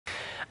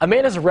A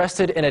man is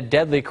arrested in a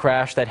deadly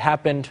crash that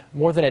happened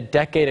more than a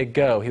decade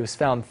ago. He was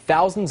found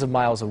thousands of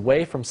miles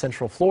away from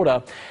Central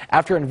Florida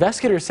after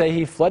investigators say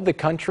he fled the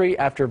country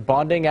after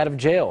bonding out of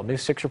jail.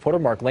 News 6 reporter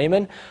Mark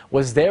Lehman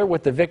was there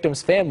with the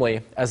victim's family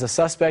as the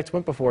suspect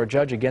went before a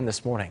judge again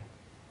this morning.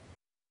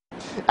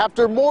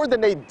 After more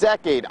than a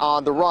decade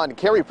on the run,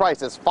 Carrie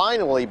Price is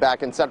finally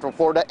back in Central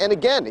Florida and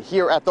again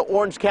here at the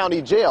Orange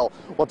County Jail.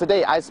 Well,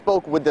 today I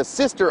spoke with the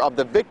sister of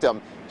the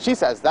victim. She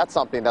says that's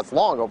something that's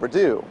long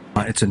overdue.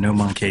 It's a no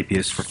non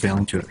capias for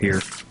failing to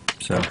appear,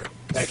 so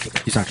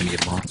he's not going to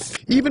get bond.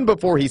 Even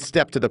before he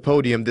stepped to the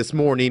podium this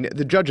morning,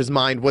 the judge's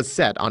mind was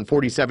set on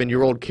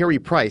 47-year-old Carrie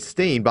Price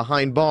staying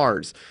behind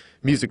bars.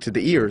 Music to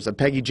the ears of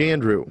Peggy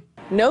Jandrew.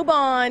 No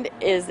bond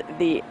is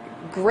the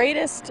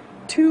greatest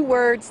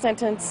two-word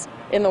sentence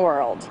in the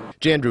world.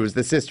 Jandrew is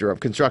the sister of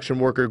construction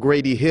worker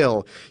Grady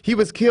Hill. He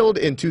was killed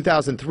in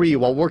 2003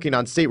 while working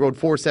on State Road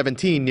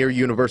 417 near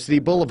University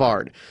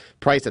Boulevard.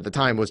 Price at the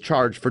time was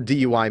charged for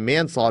DUI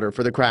manslaughter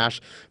for the crash,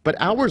 but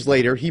hours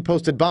later he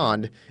posted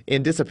bond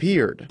and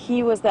disappeared.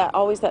 He was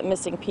always that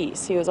missing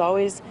piece. He was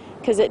always,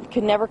 because it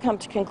could never come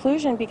to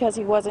conclusion because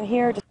he wasn't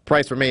here.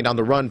 Price remained on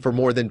the run for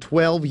more than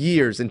 12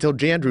 years until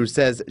Jandrew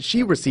says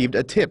she received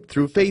a tip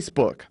through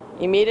Facebook.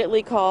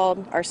 Immediately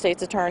called our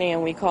state's attorney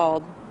and we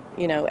called,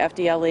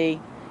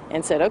 FDLE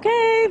and said,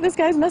 okay, this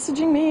guy's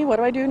messaging me. What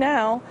do I do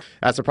now?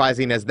 As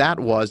surprising as that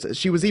was,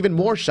 she was even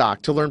more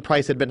shocked to learn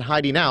Price had been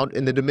hiding out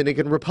in the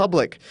Dominican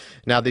Republic.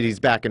 Now that he's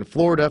back in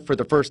Florida for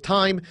the first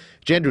time,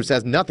 Jandrew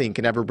says nothing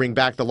can ever bring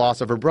back the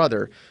loss of her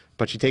brother,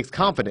 but she takes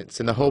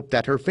confidence in the hope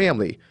that her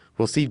family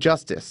will see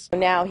justice.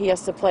 Now he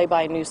has to play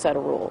by a new set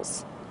of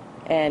rules,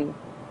 and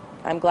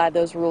I'm glad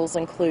those rules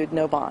include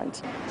no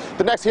bond.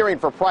 The next hearing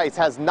for Price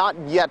has not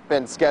yet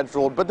been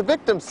scheduled, but the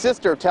victim's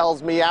sister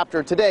tells me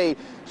after today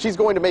she's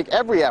going to make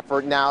every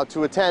effort now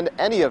to attend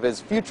any of his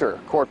future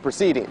court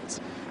proceedings.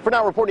 For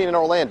now, reporting in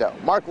Orlando,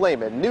 Mark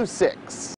Lehman, News 6.